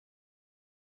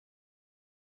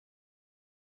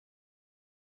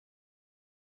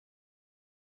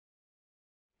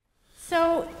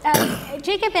So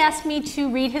Jacob asked me to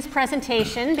read his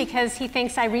presentation because he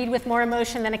thinks I read with more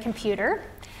emotion than a computer.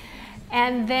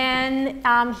 And then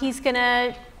he's going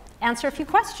to answer a few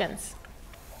questions.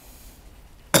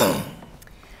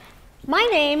 My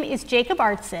name is Jacob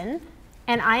Artson,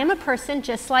 and I am a person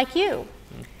just like you.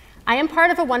 I am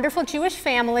part of a wonderful Jewish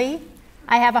family.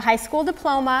 I have a high school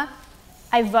diploma.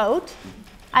 I vote.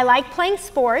 I like playing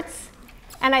sports,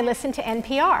 and I listen to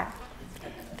NPR.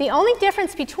 The only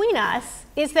difference between us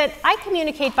is that I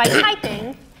communicate by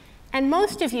typing, and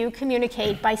most of you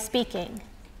communicate by speaking.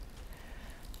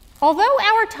 Although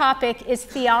our topic is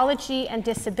theology and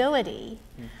disability,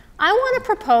 I want to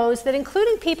propose that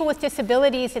including people with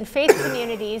disabilities in faith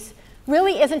communities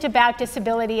really isn't about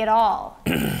disability at all.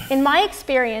 In my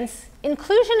experience,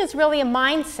 inclusion is really a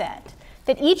mindset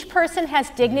that each person has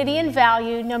dignity and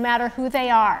value no matter who they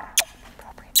are.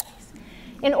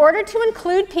 In order to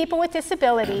include people with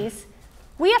disabilities,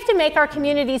 we have to make our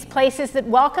communities places that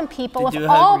welcome people of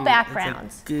all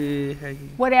backgrounds,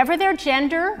 whatever their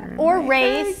gender or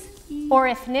race or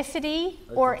ethnicity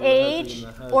or age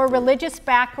or religious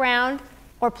background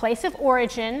or place of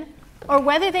origin, or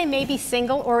whether they may be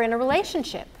single or in a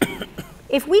relationship.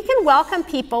 If we can welcome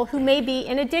people who may be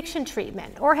in addiction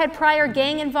treatment or had prior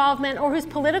gang involvement or whose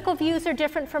political views are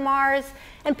different from ours,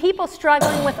 and people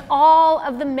struggling with all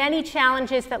of the many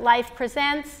challenges that life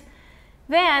presents,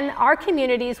 then our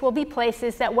communities will be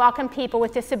places that welcome people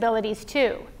with disabilities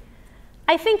too.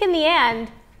 I think in the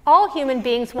end, all human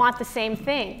beings want the same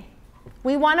thing.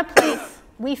 We want a place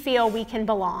we feel we can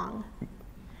belong.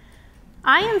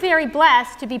 I am very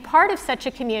blessed to be part of such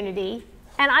a community,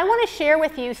 and I want to share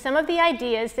with you some of the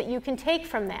ideas that you can take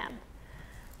from them.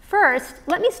 First,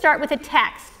 let me start with a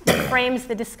text that frames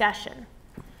the discussion.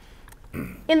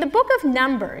 In the book of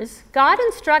Numbers, God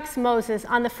instructs Moses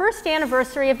on the first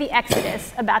anniversary of the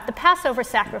Exodus about the Passover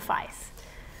sacrifice.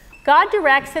 God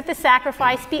directs that the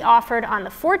sacrifice be offered on the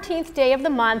 14th day of the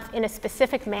month in a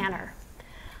specific manner.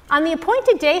 On the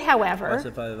appointed day, however,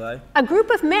 a group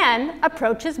of men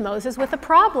approaches Moses with a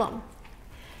problem.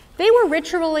 They were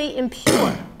ritually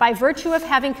impure by virtue of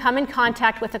having come in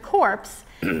contact with a corpse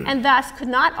and thus could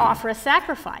not offer a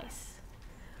sacrifice.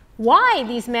 Why,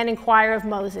 these men inquire of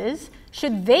Moses,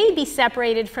 should they be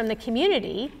separated from the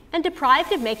community and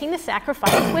deprived of making the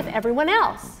sacrifice with everyone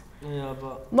else?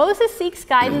 Moses seeks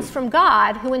guidance from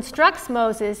God, who instructs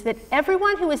Moses that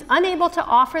everyone who is unable to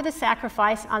offer the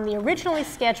sacrifice on the originally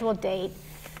scheduled date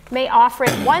may offer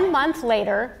it 1 month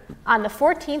later on the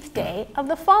 14th day of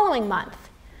the following month.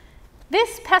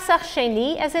 This Pesach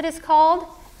Sheni, as it is called,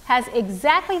 has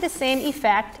exactly the same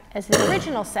effect as the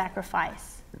original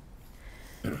sacrifice.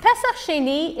 Pesach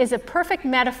Sheni is a perfect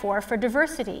metaphor for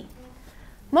diversity.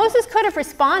 Moses could have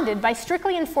responded by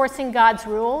strictly enforcing God's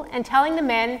rule and telling the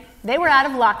men they were out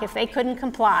of luck if they couldn't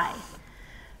comply.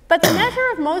 But the measure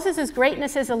of Moses'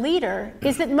 greatness as a leader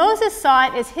is that Moses saw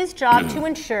it as his job to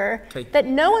ensure that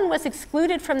no one was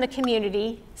excluded from the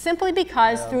community simply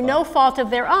because, through no fault of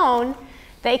their own,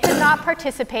 they could not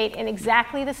participate in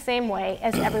exactly the same way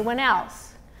as everyone else.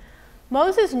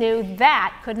 Moses knew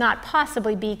that could not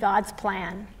possibly be God's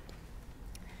plan.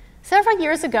 Several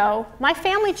years ago, my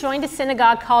family joined a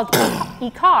synagogue called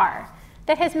Ikar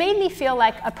that has made me feel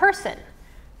like a person,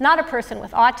 not a person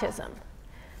with autism.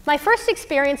 My first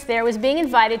experience there was being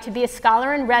invited to be a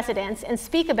scholar in residence and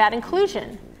speak about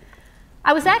inclusion.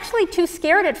 I was actually too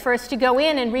scared at first to go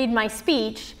in and read my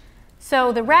speech,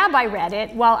 so the rabbi read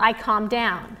it while I calmed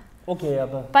down.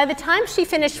 By the time she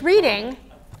finished reading,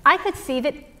 I could see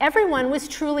that everyone was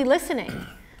truly listening.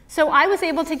 So I was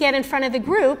able to get in front of the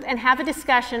group and have a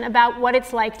discussion about what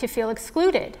it's like to feel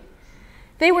excluded.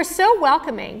 They were so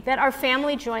welcoming that our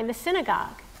family joined the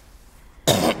synagogue.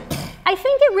 I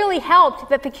think it really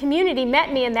helped that the community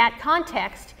met me in that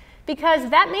context, because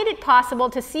that made it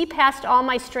possible to see past all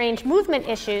my strange movement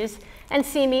issues and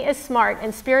see me as smart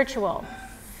and spiritual.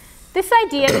 This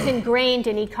idea is ingrained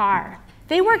in Ikar.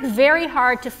 They work very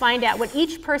hard to find out what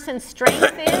each person's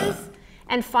strength is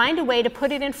and find a way to put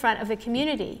it in front of the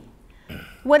community.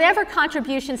 Whatever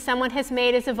contribution someone has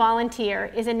made as a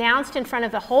volunteer is announced in front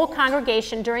of the whole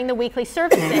congregation during the weekly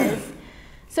services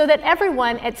so that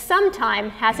everyone at some time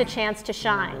has a chance to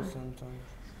shine.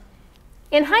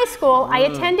 In high school, I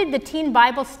attended the teen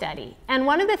Bible study, and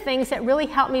one of the things that really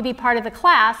helped me be part of the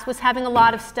class was having a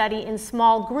lot of study in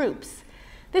small groups.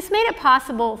 This made it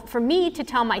possible for me to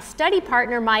tell my study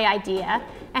partner my idea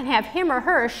and have him or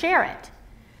her share it.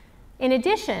 In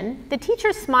addition, the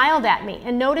teachers smiled at me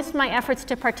and noticed my efforts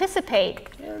to participate,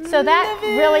 so that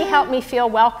really helped me feel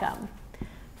welcome.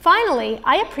 Finally,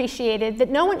 I appreciated that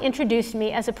no one introduced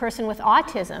me as a person with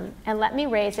autism and let me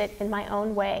raise it in my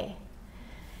own way.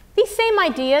 These same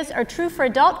ideas are true for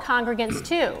adult congregants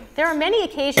too. There are many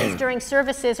occasions during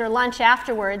services or lunch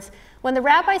afterwards when the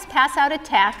rabbis pass out a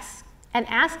text and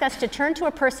ask us to turn to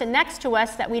a person next to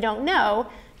us that we don't know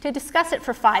to discuss it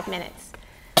for 5 minutes.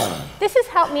 This has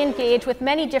helped me engage with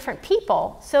many different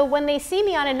people, so when they see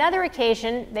me on another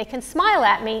occasion, they can smile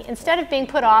at me instead of being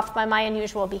put off by my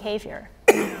unusual behavior.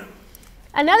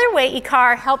 Another way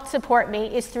ICAR helped support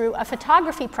me is through a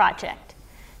photography project.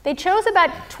 They chose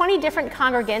about 20 different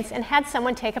congregants and had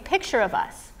someone take a picture of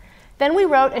us. Then we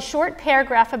wrote a short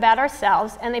paragraph about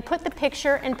ourselves, and they put the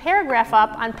picture and paragraph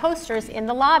up on posters in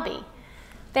the lobby.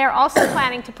 They are also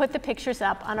planning to put the pictures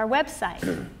up on our website.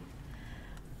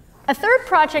 A third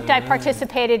project I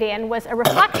participated in was a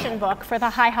reflection book for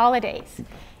the high holidays.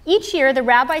 Each year, the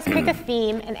rabbis pick a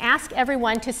theme and ask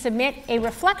everyone to submit a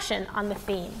reflection on the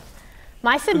theme.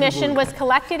 My submission was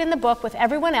collected in the book with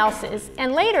everyone else's,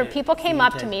 and later people came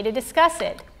up to me to discuss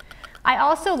it. I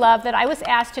also love that I was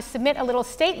asked to submit a little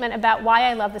statement about why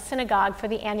I love the synagogue for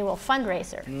the annual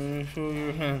fundraiser.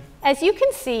 As you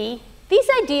can see, these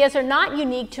ideas are not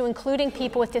unique to including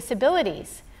people with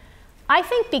disabilities. I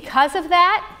think because of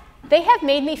that, they have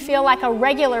made me feel like a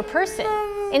regular person,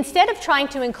 instead of trying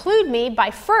to include me by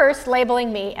first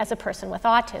labeling me as a person with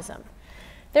autism.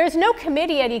 There is no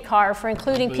committee at ICAR for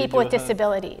including people with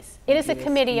disabilities. It is a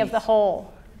committee of the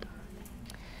whole.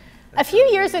 A few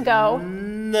years ago,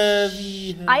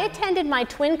 I attended my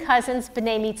twin cousin's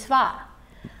B'nai Mitzvah.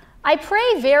 I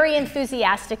pray very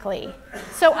enthusiastically,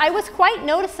 so I was quite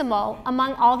noticeable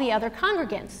among all the other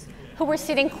congregants, who were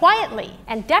sitting quietly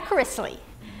and decorously.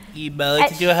 Eva,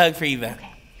 let's do a hug for Eva.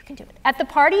 Okay, you can do it. At the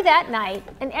party that night,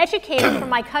 an educator from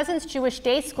my cousin's Jewish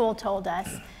day school told us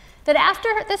that after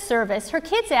the service, her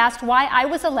kids asked why I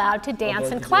was allowed to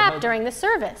dance and clap during the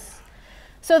service.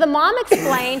 So the mom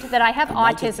explained that I have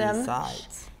autism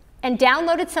and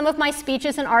downloaded some of my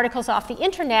speeches and articles off the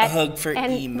internet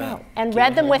and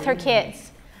read them with her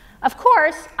kids. Of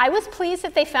course, I was pleased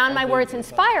that they found my words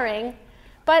inspiring,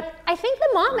 but I think the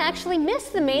mom actually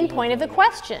missed the main point of the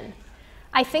question.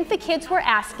 I think the kids were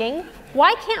asking,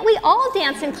 why can't we all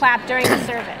dance and clap during the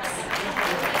service?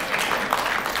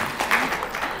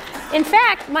 In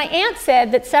fact, my aunt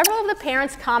said that several of the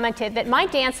parents commented that my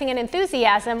dancing and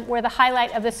enthusiasm were the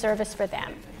highlight of the service for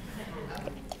them.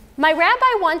 My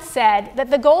rabbi once said that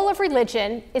the goal of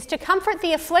religion is to comfort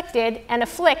the afflicted and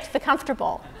afflict the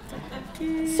comfortable.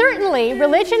 Certainly,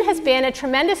 religion has been a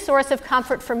tremendous source of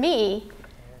comfort for me,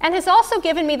 and has also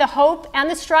given me the hope and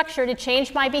the structure to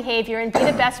change my behavior and be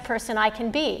the best person I can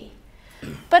be.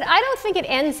 But I don't think it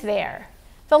ends there.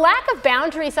 The lack of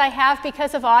boundaries I have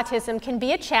because of autism can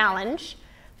be a challenge,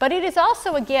 but it is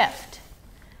also a gift.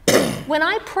 When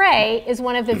I pray is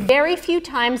one of the very few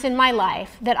times in my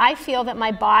life that I feel that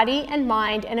my body and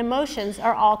mind and emotions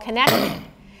are all connected,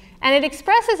 and it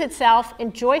expresses itself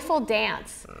in joyful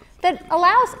dance that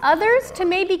allows others to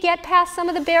maybe get past some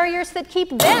of the barriers that keep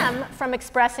them from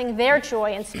expressing their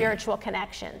joy and spiritual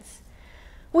connections.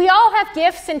 We all have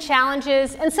gifts and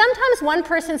challenges, and sometimes one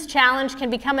person's challenge can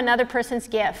become another person's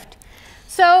gift.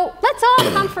 So let's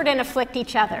all comfort and afflict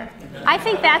each other. I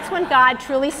think that's when God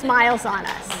truly smiles on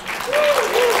us.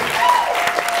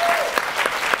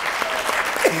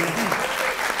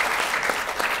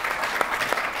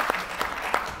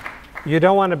 You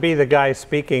don't want to be the guy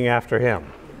speaking after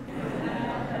him.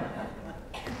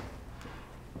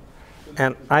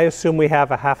 And I assume we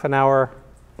have a half an hour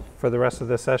for the rest of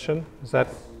this session. Is that,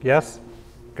 yes?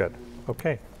 Good,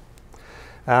 okay.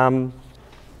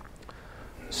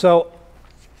 So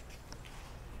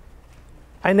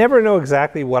I never know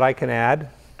exactly what I can add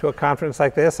to a conference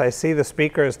like this. I see the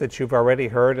speakers that you've already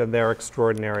heard, and they're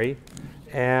extraordinary.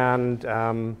 And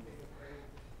the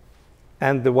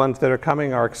ones that are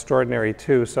coming are extraordinary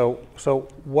too. So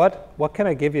what can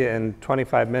I give you in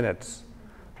 25 minutes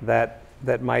that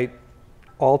might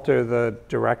alter the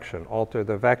direction, alter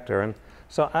the vector? And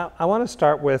so I want to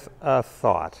start with a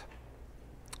thought.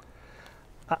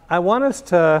 I want us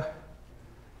to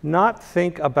not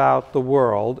think about the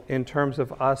world in terms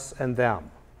of us and them.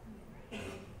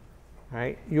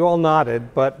 Right? You all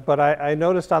nodded, but I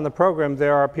noticed on the program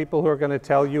there are people who are going to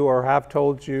tell you or have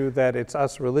told you that it's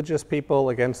us religious people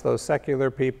against those secular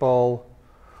people,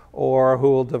 or who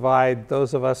will divide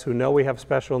those of us who know we have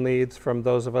special needs from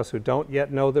those of us who don't yet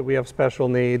know that we have special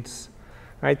needs.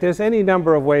 Right? There's any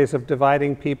number of ways of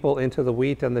dividing people into the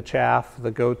wheat and the chaff, the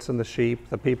goats and the sheep,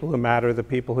 the people who matter, the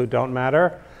people who don't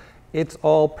matter. It's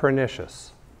all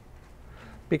pernicious.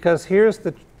 Because here's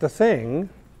the thing.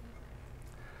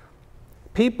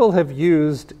 People have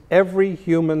used every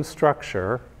human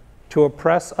structure to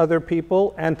oppress other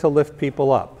people and to lift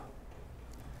people up.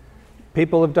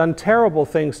 People have done terrible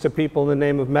things to people in the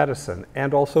name of medicine,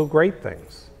 and also great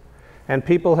things. And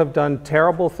people have done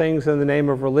terrible things in the name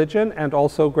of religion, and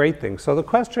also great things. So the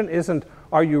question isn't,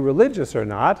 are you religious or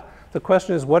not? The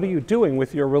question is, what are you doing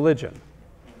with your religion?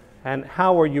 And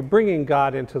how are you bringing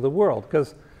God into the world?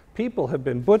 Because people have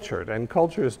been butchered and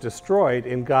cultures destroyed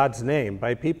in God's name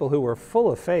by people who were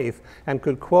full of faith and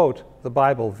could quote the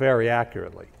Bible very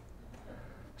accurately.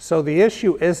 So the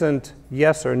issue isn't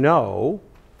yes or no.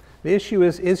 The issue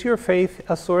is your faith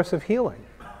a source of healing?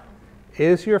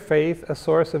 Is your faith a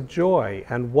source of joy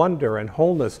and wonder and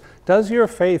wholeness? Does your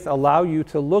faith allow you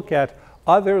to look at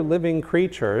other living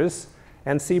creatures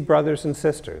and see brothers and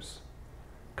sisters,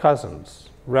 cousins,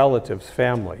 relatives,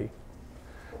 family?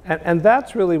 And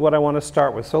that's really what I want to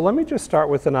start with. So let me just start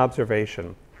with an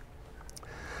observation.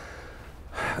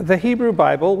 The Hebrew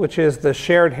Bible, which is the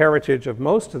shared heritage of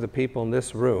most of the people in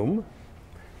this room,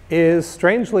 is,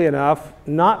 strangely enough,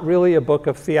 not really a book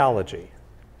of theology.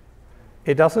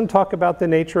 It doesn't talk about the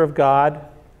nature of God.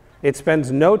 It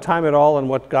spends no time at all on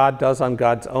what God does on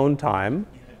God's own time.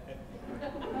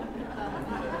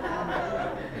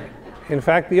 In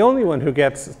fact, the only one who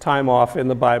gets time off in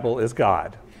the Bible is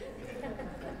God.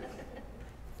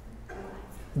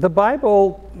 The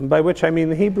Bible, by which I mean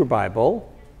the Hebrew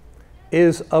Bible,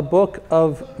 is a book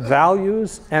of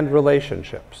values and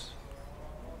relationships.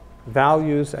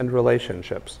 Values and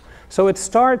relationships. So it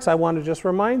starts, I want to just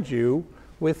remind you,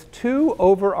 with two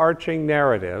overarching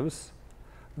narratives.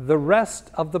 The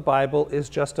rest of the Bible is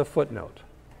just a footnote.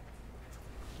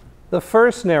 The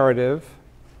first narrative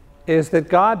is that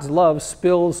God's love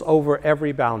spills over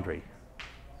every boundary.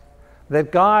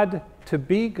 That God, to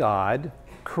be God,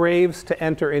 craves to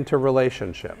enter into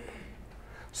relationship.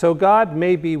 So God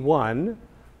may be one,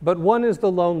 but one is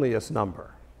the loneliest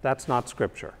number. That's not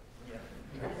Scripture.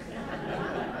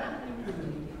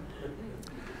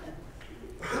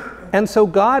 And so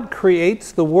God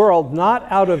creates the world not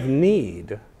out of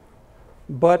need,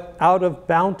 but out of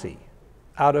bounty,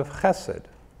 out of chesed,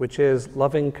 which is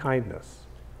loving kindness.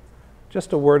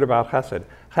 Just a word about chesed.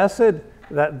 Chesed,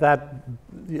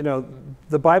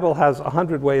 the Bible has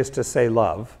 100 ways to say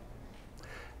love.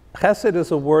 Chesed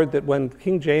is a word that when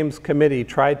King James Committee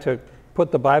tried to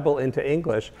put the Bible into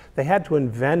English, they had to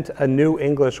invent a new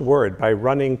English word by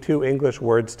running two English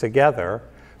words together,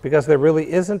 because there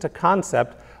really isn't a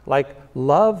concept like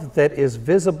love that is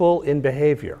visible in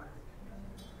behavior.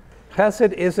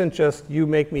 Chesed isn't just, you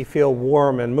make me feel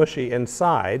warm and mushy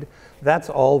inside. That's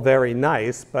all very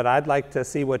nice, but I'd like to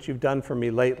see what you've done for me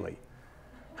lately.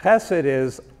 Chesed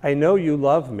is, I know you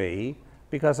love me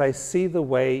because I see the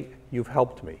way you've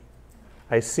helped me.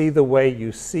 I see the way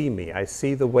you see me. I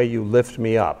see the way you lift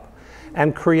me up.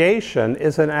 And creation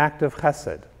is an act of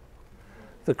chesed.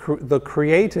 The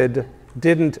created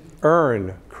didn't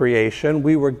earn creation.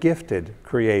 We were gifted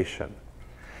creation.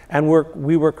 And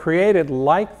we were created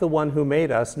like the one who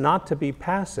made us, not to be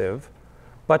passive,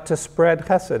 but to spread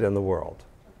chesed in the world.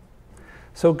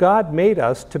 So God made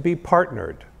us to be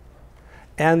partnered.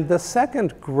 And the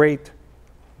second great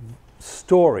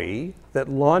story that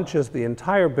launches the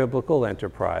entire biblical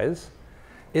enterprise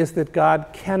is that God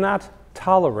cannot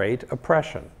tolerate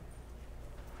oppression.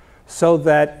 So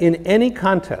that in any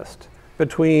contest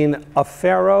between a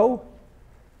pharaoh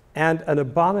and an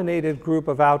abominated group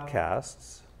of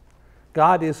outcasts,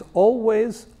 God is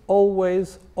always,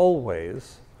 always,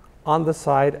 always on the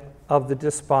side of the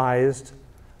despised,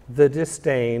 the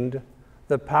disdained,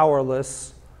 the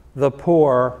powerless, the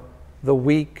poor, the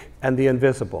weak, and the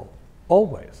invisible.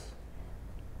 Always.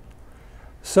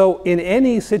 So in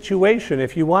any situation,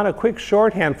 if you want a quick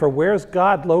shorthand for where's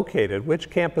God located, which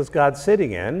camp is God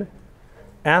sitting in,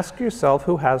 ask yourself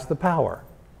who has the power.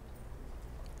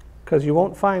 Because you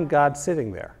won't find God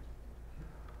sitting there.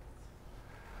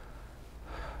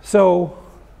 So,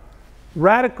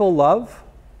 radical love,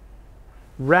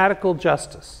 radical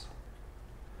justice.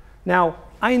 Now,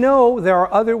 I know there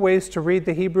are other ways to read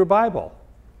the Hebrew Bible,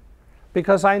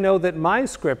 because I know that my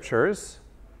scriptures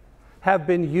have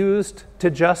been used to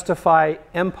justify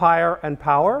empire and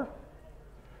power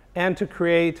and to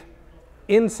create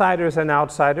insiders and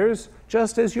outsiders,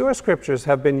 just as your scriptures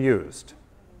have been used.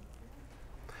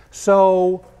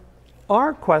 So,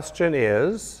 our question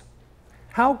is,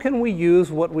 how can we use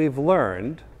what we've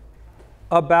learned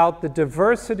about the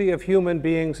diversity of human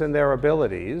beings and their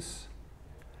abilities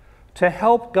to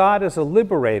help God as a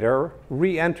liberator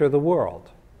re-enter the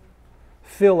world?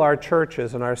 Fill our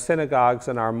churches and our synagogues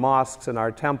and our mosques and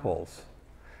our temples.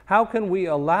 How can we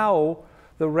allow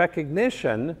the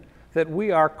recognition that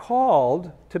we are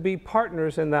called to be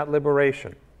partners in that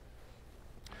liberation?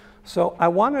 So I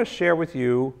want to share with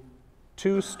you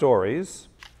two stories.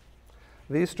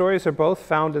 These stories are both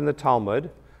found in the Talmud.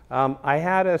 I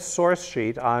had a source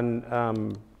sheet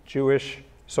on Jewish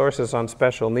sources on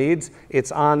special needs.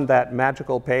 It's on that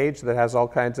magical page that has all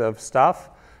kinds of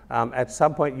stuff. At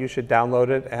some point you should download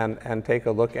it and take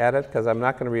a look at it, because I'm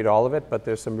not going to read all of it, but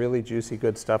there's some really juicy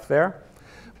good stuff there.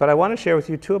 But I want to share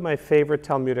with you two of my favorite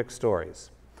Talmudic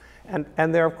stories. And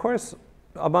they're, of course,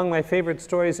 among my favorite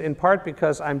stories in part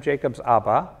because I'm Jacob's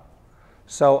Abba,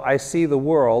 so I see the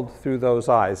world through those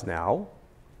eyes now,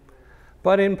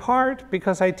 but in part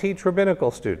because I teach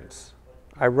rabbinical students.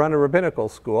 I run a rabbinical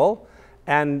school,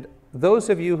 and those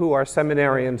of you who are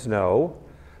seminarians know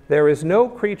there is no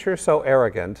creature so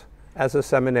arrogant as a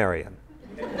seminarian.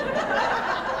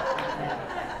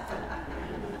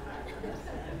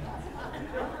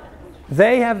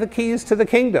 They have the keys to the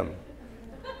kingdom.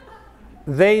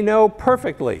 They know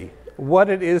perfectly what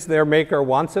it is their maker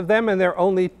wants of them, and they're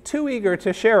only too eager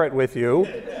to share it with you,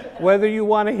 whether you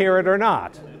want to hear it or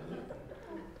not.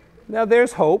 Now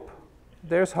there's hope.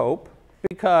 There's hope,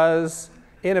 because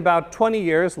in about 20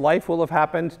 years, life will have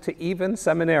happened to even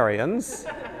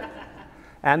seminarians,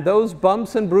 and those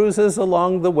bumps and bruises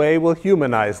along the way will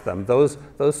humanize them. Those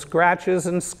scratches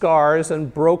and scars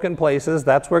and broken places,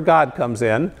 that's where God comes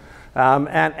in.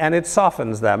 And it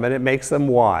softens them, and it makes them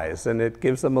wise, and it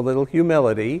gives them a little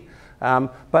humility.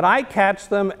 But I catch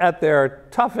them at their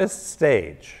toughest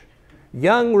stage.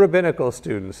 Young rabbinical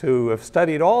students who have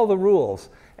studied all the rules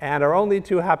and are only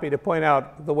too happy to point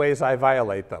out the ways I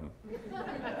violate them.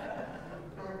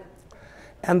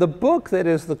 And the book that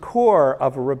is the core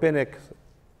of a rabbinic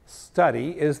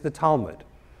study is the Talmud,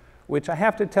 which I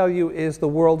have to tell you is the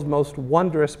world's most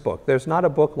wondrous book. There's not a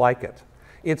book like it.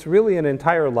 It's really an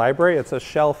entire library. It's a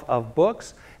shelf of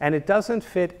books, and it doesn't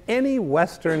fit any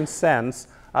Western sense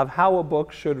of how a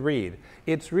book should read.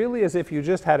 It's really as if you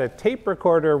just had a tape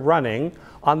recorder running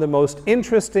on the most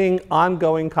interesting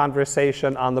ongoing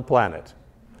conversation on the planet.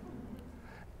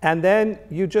 And then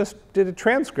you just did a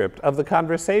transcript of the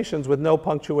conversations with no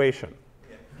punctuation.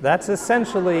 That's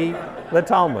essentially the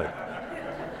Talmud.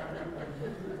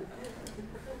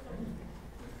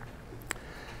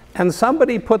 And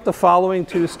somebody put the following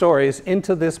two stories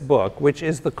into this book, which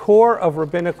is the core of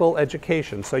rabbinical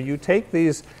education. So you take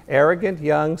these arrogant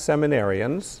young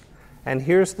seminarians, and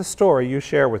here's the story you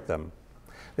share with them.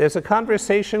 There's a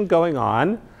conversation going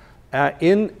on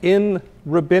in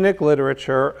rabbinic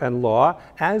literature and law,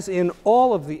 as in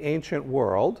all of the ancient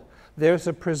world. There's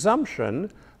a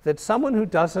presumption that someone who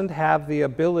doesn't have the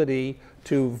ability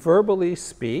to verbally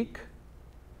speak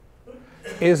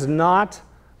is not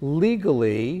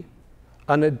legally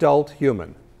an adult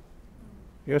human.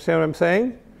 You understand what I'm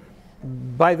saying?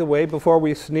 By the way, before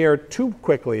we sneer too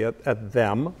quickly at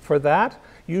them for that,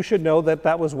 you should know that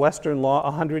that was Western law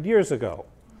 100 years ago,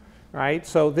 right?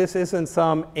 So this isn't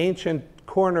some ancient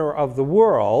corner of the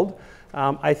world.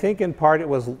 I think in part it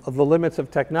was the limits of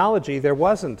technology. There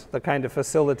wasn't the kind of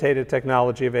facilitated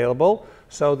technology available,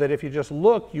 so that if you just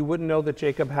looked, you wouldn't know that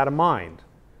Jacob had a mind.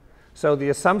 So the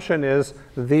assumption is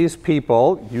these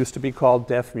people, used to be called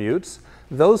deaf mutes,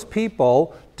 those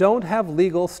people don't have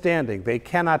legal standing. They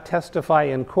cannot testify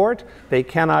in court. They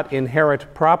cannot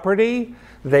inherit property.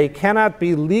 They cannot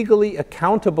be legally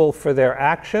accountable for their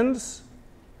actions.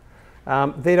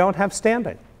 They don't have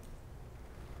standing.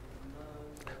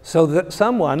 So that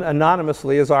someone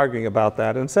anonymously is arguing about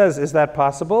that and says, is that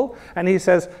possible? And he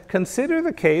says, consider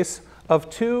the case of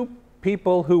two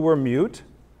people who were mute,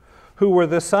 who were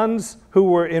the sons who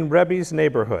were in Rebbe's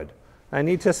neighborhood. I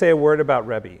need to say a word about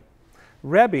Rebbe.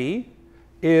 Rebbe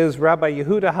is Rabbi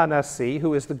Yehuda Hanassi,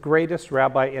 who is the greatest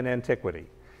rabbi in antiquity.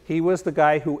 He was the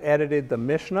guy who edited the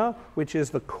Mishnah, which is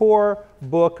the core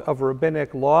book of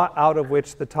rabbinic law out of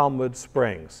which the Talmud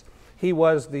springs. He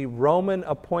was the Roman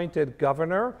appointed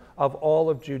governor of all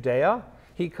of Judea.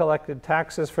 He collected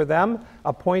taxes for them,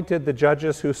 appointed the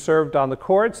judges who served on the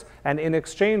courts, and in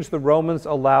exchange the Romans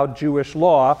allowed Jewish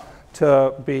law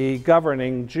to be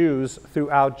governing Jews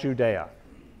throughout Judea.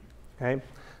 Okay?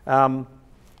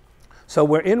 So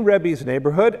we're in Rebbe's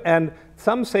neighborhood, and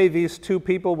some say these two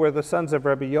people were the sons of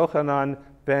Rabbi Yochanan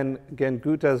ben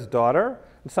Genguta's daughter,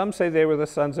 and some say they were the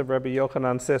sons of Rabbi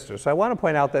Yochanan's sister. So I want to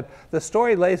point out that the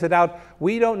story lays it out.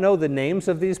 We don't know the names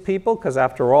of these people, because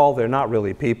after all, they're not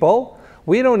really people.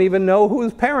 We don't even know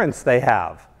whose parents they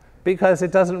have, because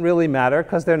it doesn't really matter,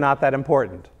 because they're not that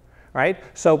important, right?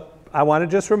 So I want to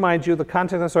just remind you the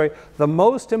context of the story. The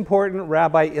most important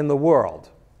rabbi in the world,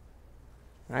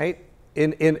 right?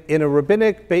 In a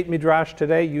rabbinic Beit Midrash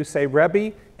today, you say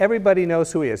Rebbe, everybody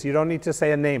knows who he is. You don't need to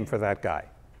say a name for that guy,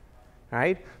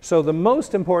 right? So the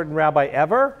most important rabbi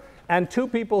ever, and two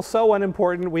people so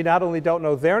unimportant, we not only don't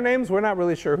know their names, we're not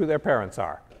really sure who their parents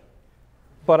are.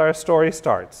 But our story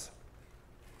starts.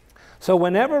 So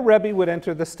whenever Rebbe would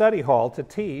enter the study hall to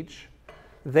teach,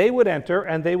 they would enter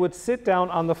and they would sit down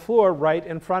on the floor right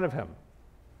in front of him.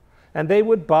 And they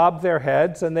would bob their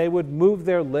heads and they would move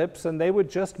their lips and they would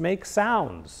just make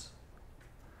sounds.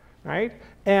 Right?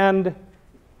 And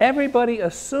everybody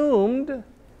assumed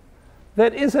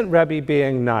that isn't Rebbe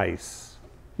being nice?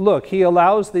 Look, he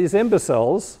allows these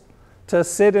imbeciles to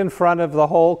sit in front of the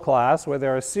whole class where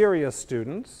there are serious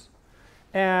students,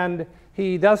 and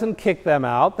he doesn't kick them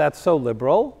out. That's so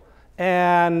liberal.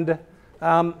 And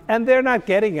they're not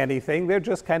getting anything. They're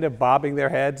just kind of bobbing their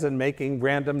heads and making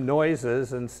random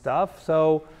noises and stuff.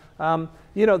 So,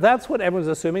 that's what everyone's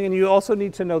assuming. And you also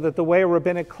need to know that the way a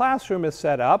rabbinic classroom is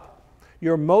set up,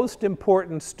 your most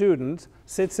important student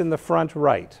sits in the front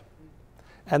right.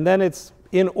 And then it's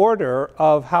in order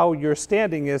of how your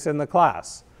standing is in the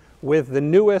class, with the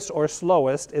newest or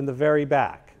slowest in the very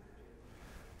back.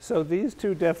 So these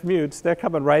two deaf mutes, they're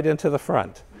coming right into the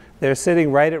front. They're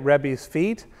sitting right at Rebbe's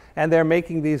feet, and they're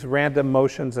making these random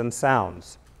motions and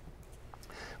sounds.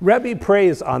 Rebbe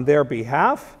prays on their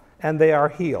behalf, and they are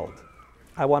healed.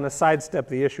 I want to sidestep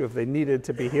the issue if they needed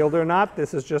to be healed or not.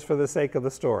 This is just for the sake of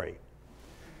the story.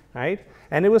 Right?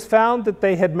 And it was found that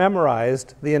they had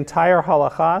memorized the entire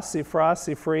Halakha, Sifra,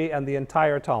 Sifri, and the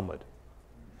entire Talmud.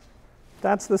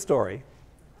 That's the story.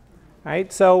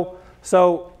 Right? So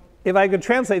if I could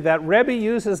translate that, Rebbe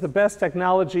uses the best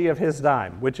technology of his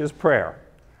time, which is prayer.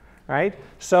 Right?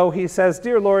 So he says,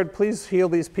 "Dear Lord, please heal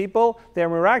these people." They're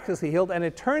miraculously healed. And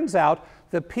it turns out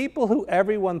the people who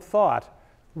everyone thought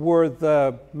were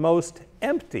the most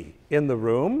empty in the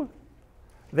room,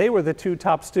 they were the two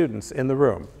top students in the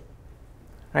room.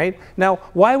 Right? Now,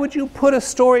 why would you put a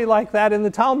story like that in the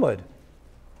Talmud?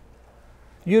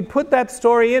 You'd put that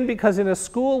story in because in a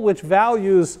school which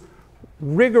values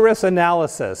rigorous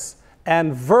analysis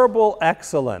and verbal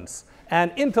excellence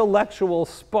and intellectual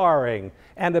sparring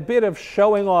and a bit of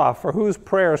showing off for whose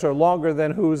prayers are longer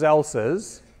than whose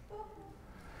else's,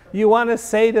 you want to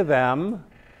say to them,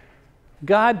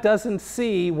 God doesn't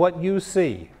see what you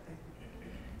see.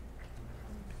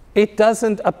 It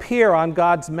doesn't appear on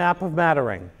God's map of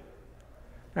mattering.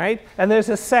 Right? And there's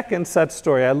a second such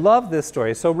story. I love this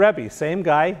story. So Rebbe, same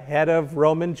guy, head of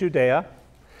Roman Judea,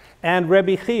 and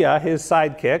Rebbe Chia, his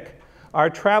sidekick, are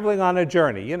traveling on a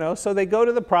journey. So they go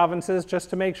to the provinces just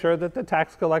to make sure that the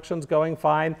tax collection's going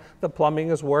fine, the plumbing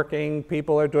is working,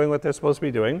 people are doing what they're supposed to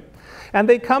be doing. And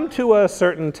they come to a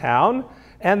certain town,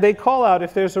 and they call out,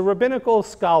 if there's a rabbinical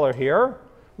scholar here,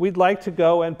 we'd like to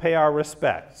go and pay our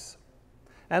respects.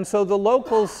 And so the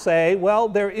locals say, well,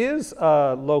 there is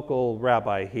a local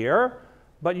rabbi here,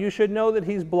 but you should know that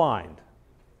he's blind.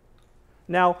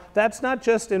 Now, that's not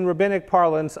just in rabbinic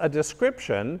parlance a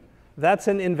description, that's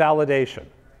an invalidation.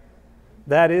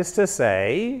 That is to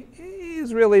say,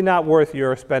 he's really not worth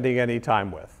your spending any time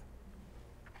with.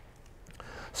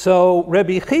 So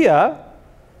Rebbe Chia,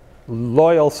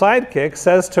 loyal sidekick,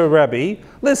 says to Rebbe,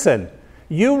 listen,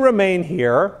 you remain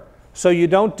here so you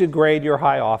don't degrade your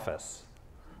high office.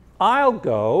 I'll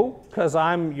go, because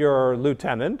I'm your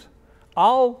lieutenant.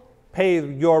 I'll pay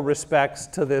your respects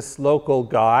to this local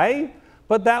guy,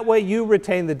 but that way you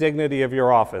retain the dignity of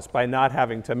your office by not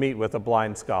having to meet with a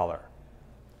blind scholar.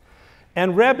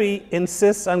 And Rebbe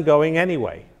insists on going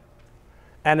anyway.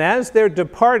 And as they're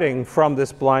departing from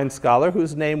this blind scholar,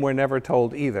 whose name we're never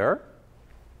told either,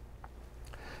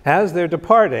 as they're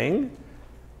departing,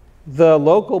 the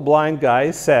local blind guy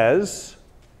says,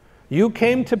 you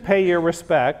came to pay your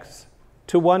respects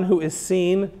to one who is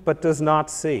seen but does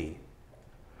not see.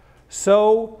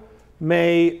 So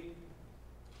may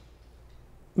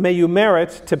you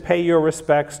merit to pay your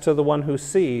respects to the one who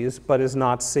sees but is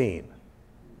not seen.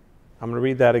 I'm going to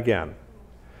read that again.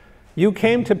 You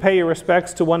came to pay your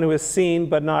respects to one who is seen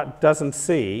but doesn't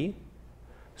see.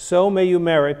 So may you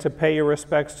merit to pay your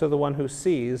respects to the one who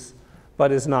sees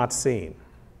but is not seen.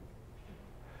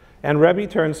 And Rebbe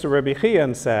turns to Rebbe Chia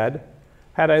and said,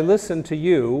 had I listened to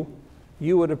you,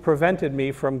 you would have prevented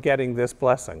me from getting this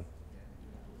blessing.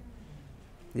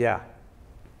 Yeah.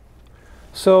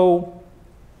 So,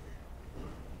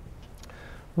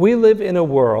 we live in a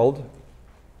world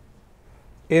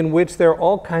in which there are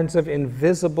all kinds of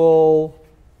invisible,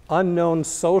 unknown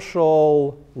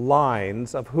social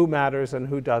lines of who matters and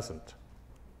who doesn't.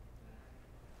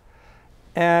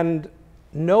 And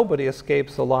nobody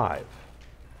escapes alive.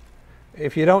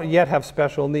 If you don't yet have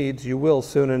special needs, you will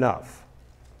soon enough.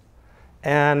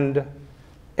 And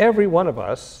every one of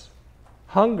us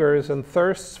hungers and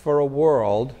thirsts for a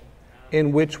world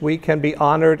in which we can be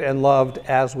honored and loved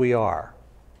as we are,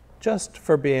 just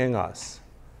for being us,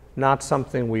 not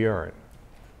something we earn.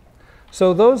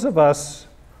 So those of us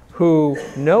who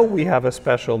know we have a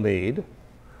special need,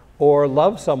 or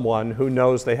love someone who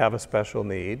knows they have a special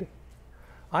need,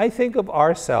 I think of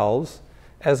ourselves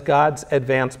as God's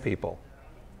advance people.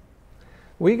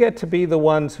 We get to be the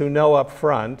ones who know up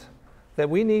front that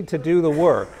we need to do the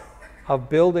work of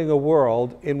building a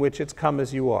world in which it's come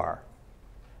as you are,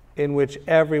 in which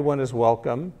everyone is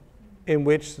welcome, in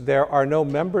which there are no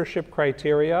membership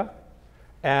criteria,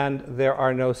 and there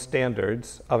are no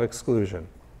standards of exclusion.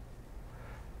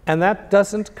 And that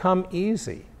doesn't come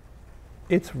easy.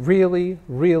 It's really,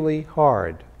 really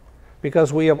hard,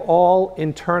 because we have all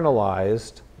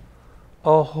internalized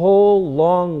a whole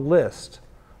long list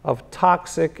of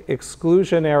toxic,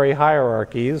 exclusionary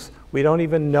hierarchies we don't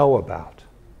even know about.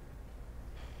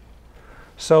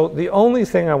 So the only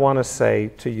thing I want to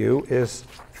say to you is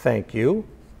thank you.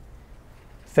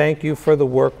 Thank you for the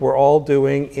work we're all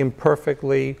doing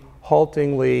imperfectly,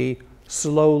 haltingly,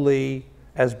 slowly,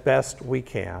 as best we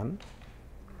can.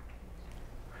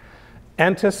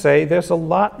 And to say there's a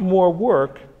lot more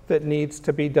work that needs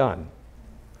to be done.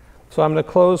 So I'm going to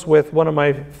close with one of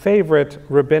my favorite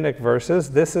rabbinic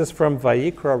verses. This is from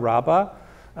Vayikra Rabbah,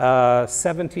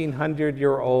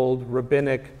 1700-year-old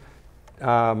rabbinic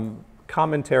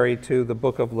commentary to the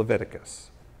book of Leviticus.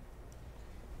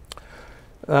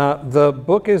 The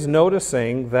book is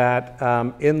noticing that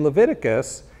in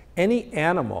Leviticus, any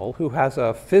animal who has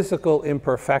a physical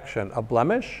imperfection, a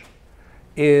blemish,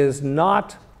 is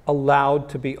not allowed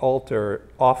to be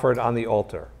offered on the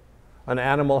altar. An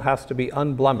animal has to be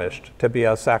unblemished to be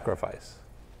a sacrifice.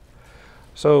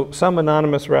 So some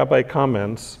anonymous rabbi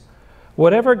comments,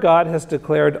 whatever God has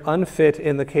declared unfit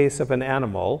in the case of an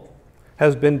animal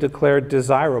has been declared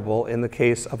desirable in the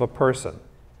case of a person.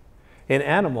 In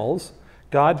animals,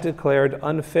 God declared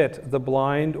unfit the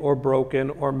blind or broken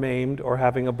or maimed or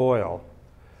having a boil.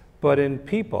 But in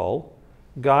people,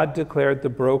 God declared the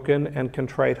broken and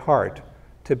contrite heart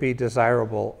to be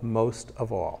desirable most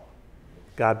of all.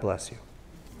 God bless you.